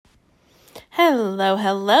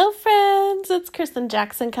Hello, friends. It's Kristen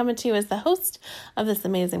Jackson coming to you as the host of this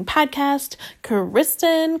amazing podcast,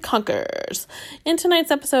 Kristen Conquers. In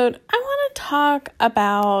tonight's episode, I want to talk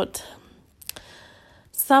about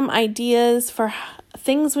some ideas for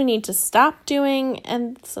things we need to stop doing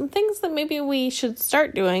and some things that maybe we should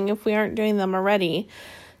start doing if we aren't doing them already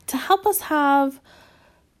to help us have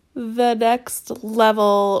the next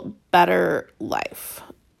level better life.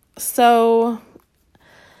 So,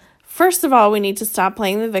 first of all, we need to stop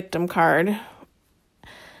playing the victim card.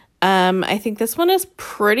 I think this one is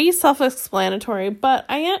pretty self-explanatory, but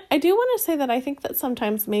I do want to say that I think that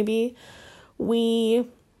sometimes maybe when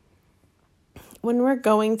we're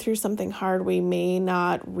going through something hard, we may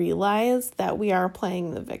not realize that we are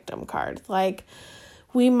playing the victim card. Like,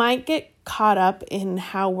 we might get caught up in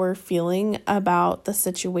how we're feeling about the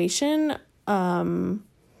situation, and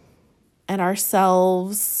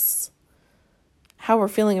ourselves, how we're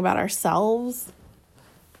feeling about ourselves,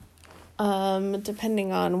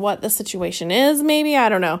 depending on what the situation is, maybe, I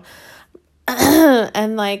don't know.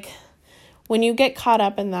 And like, when you get caught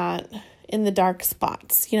up in that, in the dark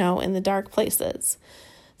spots, in the dark places,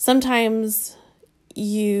 sometimes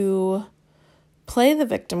you play the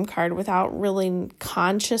victim card without really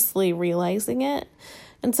consciously realizing it.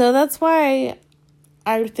 And so that's why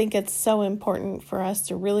I think it's so important for us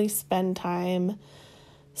to really spend time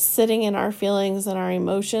sitting in our feelings and our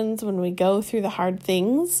emotions when we go through the hard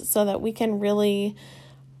things so that we can really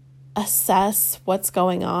assess what's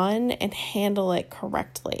going on and handle it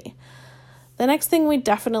correctly. The next thing we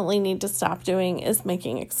definitely need to stop doing is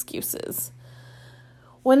making excuses.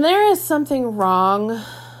 When there is something wrong,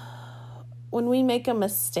 when we make a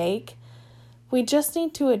mistake, we just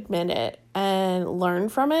need to admit it and learn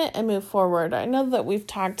from it and move forward. I know that we've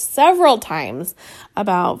talked several times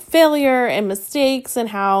about failure and mistakes and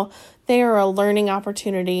how they are a learning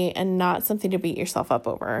opportunity and not something to beat yourself up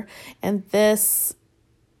over. And that's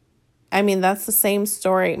the same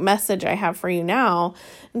message I have for you now.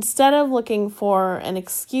 Instead of looking for an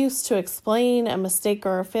excuse to explain a mistake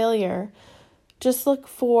or a failure, just look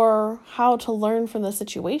for how to learn from the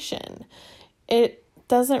situation. It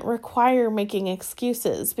doesn't require making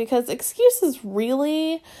excuses, because excuses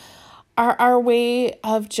really are our way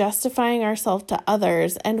of justifying ourselves to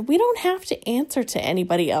others, and we don't have to answer to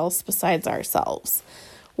anybody else besides ourselves.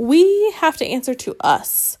 We have to answer to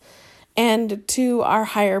us and to our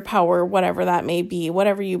higher power, whatever that may be,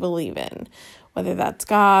 whatever you believe in, whether that's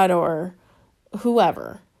God or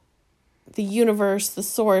whoever, the universe, the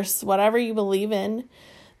source, whatever you believe in,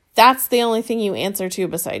 that's the only thing you answer to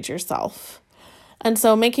besides yourself. And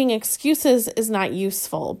so making excuses is not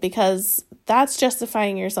useful, because that's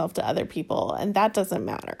justifying yourself to other people, and that doesn't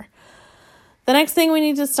matter. The next thing we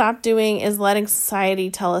need to stop doing is letting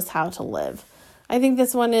society tell us how to live. I think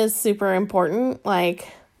this one is super important,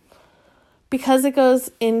 because it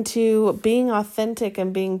goes into being authentic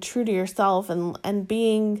and being true to yourself and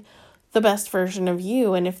being the best version of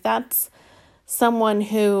you. And if that's someone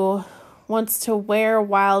who wants to wear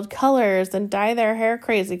wild colors and dye their hair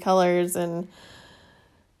crazy colors and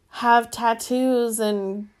have tattoos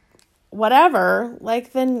and whatever,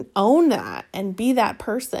 then own that and be that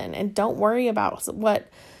person, and don't worry about what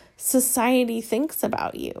society thinks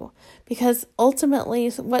about you, because ultimately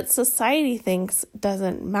what society thinks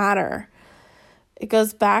doesn't matter. It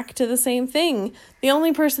goes back to the same thing. The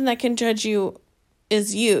only person that can judge you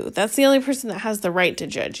is you. That's the only person that has the right to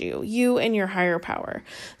judge you, you and your higher power.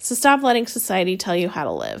 So stop letting society tell you how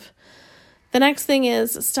to live. The next thing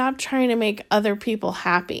is stop trying to make other people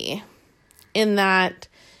happy, in that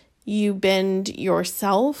you bend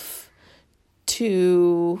yourself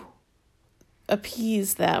to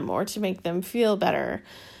appease them or to make them feel better.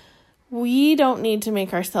 We don't need to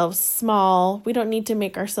make ourselves small. We don't need to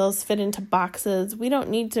make ourselves fit into boxes. We don't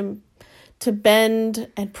need to bend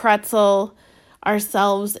and pretzel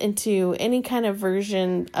ourselves into any kind of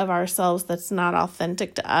version of ourselves that's not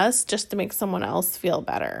authentic to us just to make someone else feel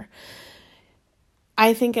better.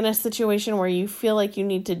 I think in a situation where you feel like you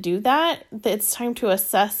need to do that, it's time to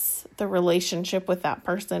assess the relationship with that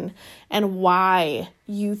person and why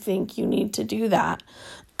you think you need to do that.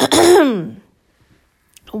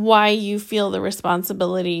 Why you feel the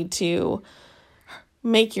responsibility to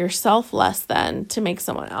make yourself less than to make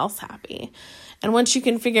someone else happy. And once you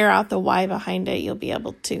can figure out the why behind it, you'll be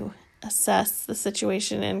able to assess the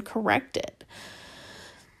situation and correct it.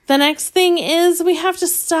 The next thing is we have to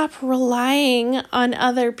stop relying on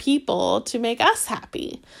other people to make us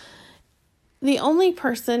happy. The only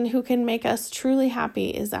person who can make us truly happy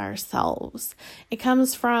is ourselves. It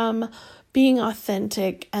comes from being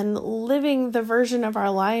authentic and living the version of our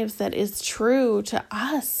lives that is true to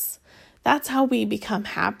us, That's how we become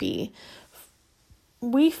happy.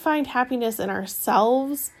 We find happiness in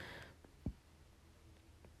ourselves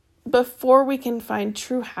before we can find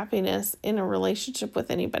true happiness in a relationship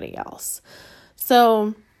with anybody else.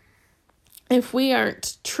 So if we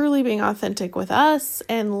aren't truly being authentic with us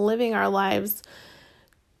and living our lives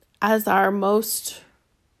as our most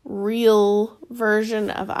real version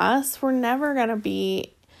of us, we're never going to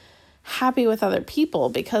be happy with other people,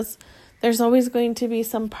 because there's always going to be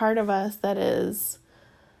some part of us that is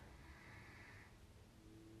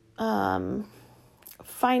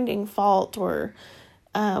finding fault, or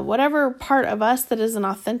whatever part of us that isn't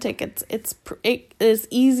authentic. It is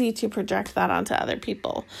easy to project that onto other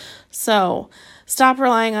people. So stop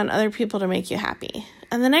relying on other people to make you happy.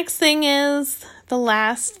 And the next thing is, the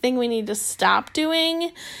last thing we need to stop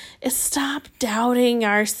doing is stop doubting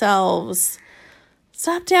ourselves.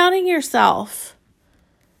 Stop doubting yourself.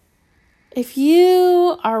 If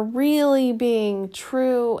you are really being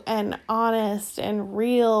true and honest and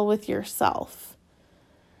real with yourself,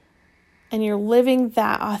 and you're living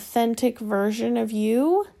that authentic version of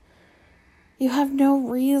you, you have no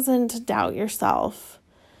reason to doubt yourself.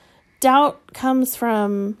 Doubt comes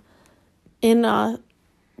from not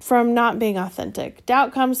being authentic.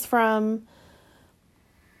 Doubt comes from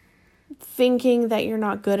thinking that you're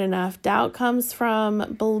not good enough. Doubt comes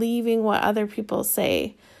from believing what other people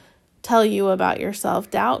tell you about yourself.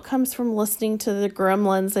 Doubt comes from listening to the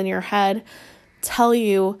gremlins in your head tell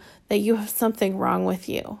you that you have something wrong with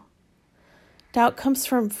you. Doubt comes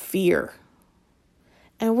from fear.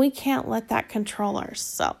 And we can't let that control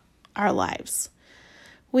our lives.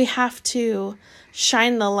 We have to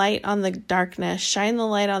shine the light on the darkness, shine the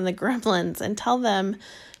light on the gremlins, and tell them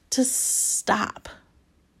to stop.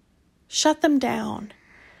 Shut them down.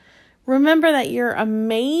 Remember that you're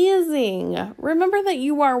amazing. Remember that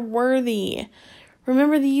you are worthy.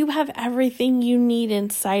 Remember that you have everything you need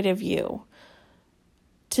inside of you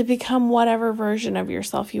to become whatever version of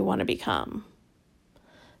yourself you want to become.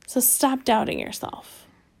 So stop doubting yourself.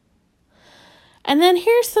 And then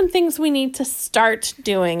here's some things we need to start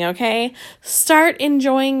doing, okay? Start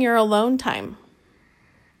enjoying your alone time.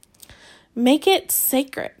 Make it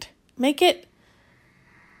sacred. Make it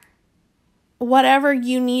whatever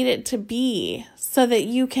you need it to be, so that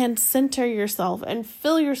you can center yourself and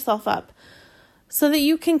fill yourself up, so that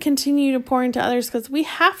you can continue to pour into others, because we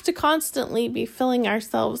have to constantly be filling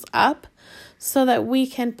ourselves up so that we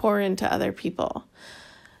can pour into other people.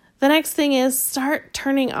 The next thing is, start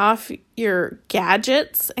turning off your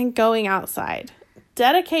gadgets and going outside.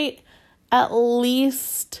 Dedicate at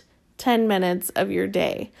least 10 minutes of your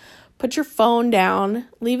day. Put your phone down,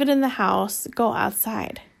 leave it in the house, go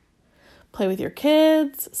outside. Play with your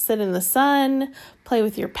kids, sit in the sun, play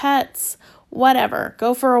with your pets, whatever.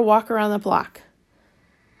 Go for a walk around the block.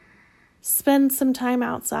 Spend some time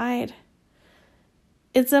outside.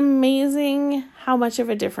 It's amazing how much of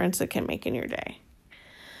a difference it can make in your day.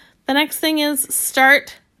 The next thing is,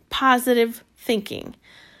 start positive thinking.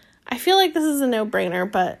 I feel like this is a no-brainer,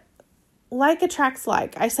 but like attracts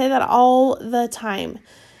like. I say that all the time.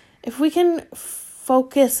 If we can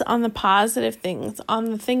focus on the positive things,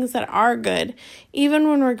 on the things that are good, even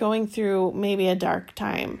when we're going through maybe a dark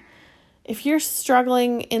time. If you're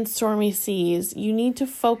struggling in stormy seas, you need to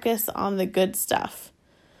focus on the good stuff.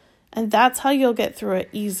 And that's how you'll get through it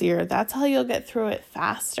easier. That's how you'll get through it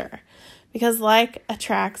faster. Because like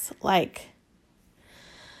attracts like.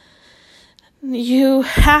 You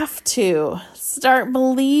have to start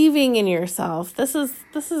believing in yourself. This is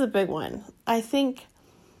a big one.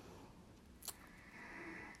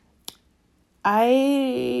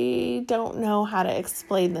 I don't know how to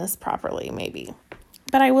explain this properly, maybe.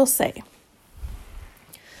 But I will say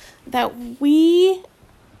that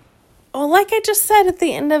like I just said at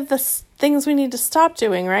the end of the things we need to stop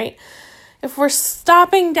doing, right? If we're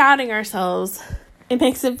stopping doubting ourselves, it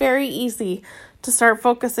makes it very easy to start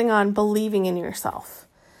focusing on believing in yourself.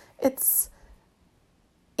 It's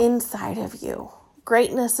inside of you.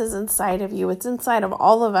 Greatness is inside of you. It's inside of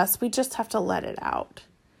all of us. We just have to let it out.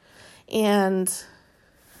 And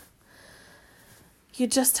you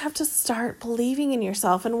just have to start believing in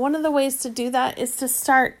yourself. And one of the ways to do that is to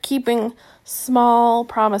start keeping small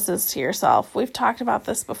promises to yourself. We've talked about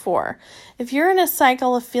this before. If you're in a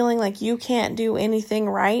cycle of feeling like you can't do anything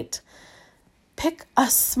right, pick a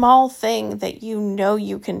small thing that you know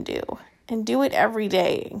you can do and do it every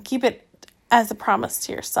day and keep it as a promise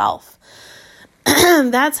to yourself.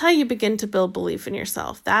 That's how you begin to build belief in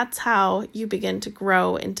yourself. That's how you begin to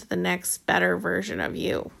grow into the next better version of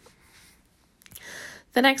you.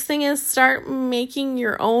 The next thing is, start making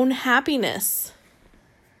your own happiness.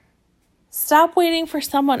 Stop waiting for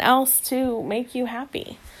someone else to make you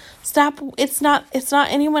happy. It's not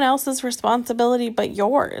anyone else's responsibility but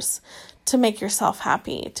yours to make yourself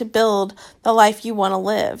happy, to build the life you want to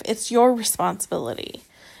live. It's your responsibility.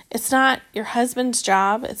 It's not your husband's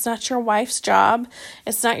job. It's not your wife's job.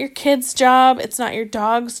 It's not your kid's job. It's not your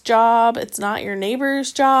dog's job. It's not your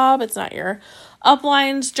neighbor's job. It's not your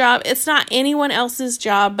upline's job. It's not anyone else's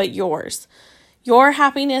job but yours. Your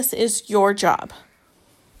happiness is your job.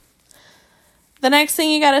 The next thing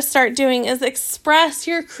you got to start doing is express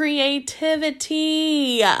your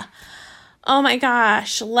creativity. Oh my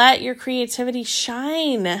gosh, let your creativity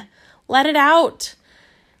shine. Let it out.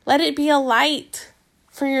 Let it be a light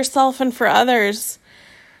for yourself and for others.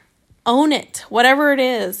 Own it, whatever it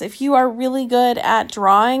is. If you are really good at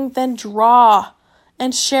drawing, then draw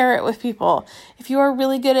and share it with people. If you are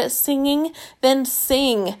really good at singing, then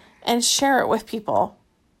sing and share it with people.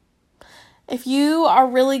 If you are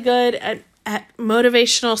really good at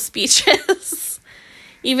motivational speeches,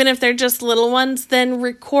 even if they're just little ones, then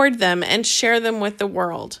record them and share them with the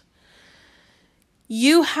world.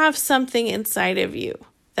 You have something inside of you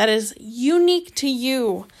that is unique to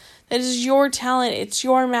you. That is your talent. It's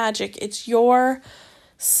your magic. It's your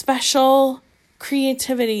special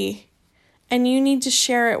creativity. And you need to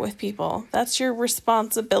share it with people. That's your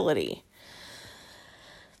responsibility.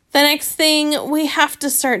 The next thing we have to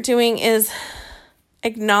start doing is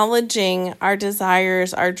acknowledging our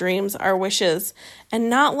desires, our dreams, our wishes, and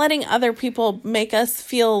not letting other people make us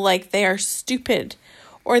feel like they are stupid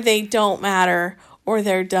or they don't matter or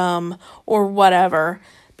they're dumb or whatever,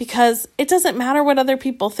 because it doesn't matter what other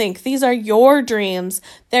people think. These are your dreams.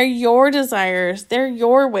 They're your desires. They're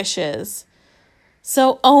your wishes.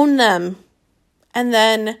 So own them and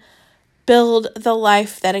then build the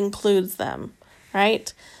life that includes them,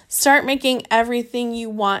 right? Start making everything you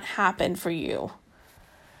want happen for you.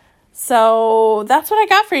 So that's what I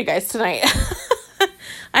got for you guys tonight.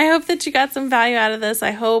 I hope that you got some value out of this.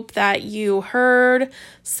 I hope that you heard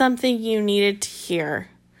something you needed to hear.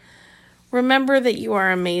 Remember that you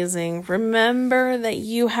are amazing. Remember that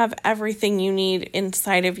you have everything you need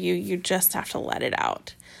inside of you. You just have to let it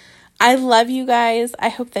out. I love you guys. I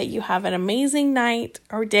hope that you have an amazing night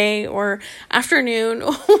or day or afternoon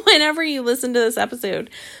whenever you listen to this episode.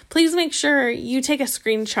 Please make sure you take a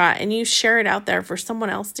screenshot and you share it out there for someone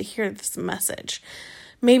else to hear this message.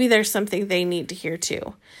 Maybe there's something they need to hear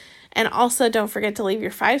too. And also don't forget to leave your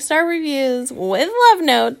 5-star reviews with love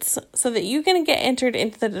notes so that you can get entered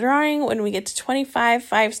into the drawing when we get to 25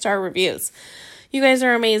 5-star reviews. You guys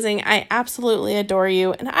are amazing. I absolutely adore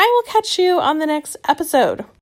you. And I will catch you on the next episode.